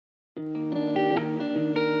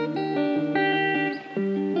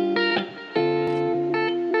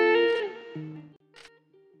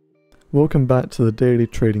Welcome back to the Daily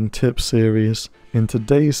Trading Tip series. In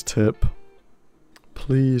today's tip,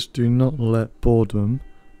 please do not let boredom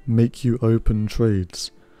make you open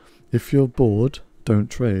trades. If you're bored,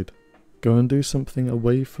 don't trade. Go and do something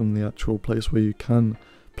away from the actual place where you can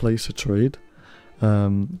place a trade.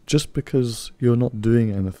 Just because you're not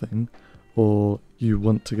doing anything or you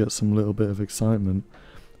want to get some little bit of excitement,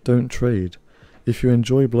 don't trade. If you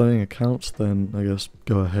enjoy blowing accounts, then I guess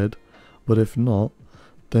go ahead. But if not,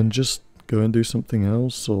 then just go and do something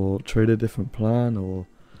else, or trade a different plan, or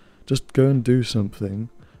just go and do something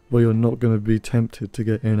where you're not going to be tempted to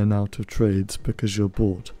get in and out of trades because you're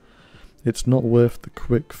bored. It's not worth the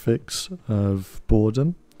quick fix of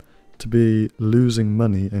boredom to be losing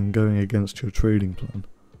money and going against your trading plan.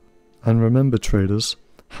 And remember, traders,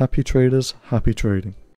 happy trading.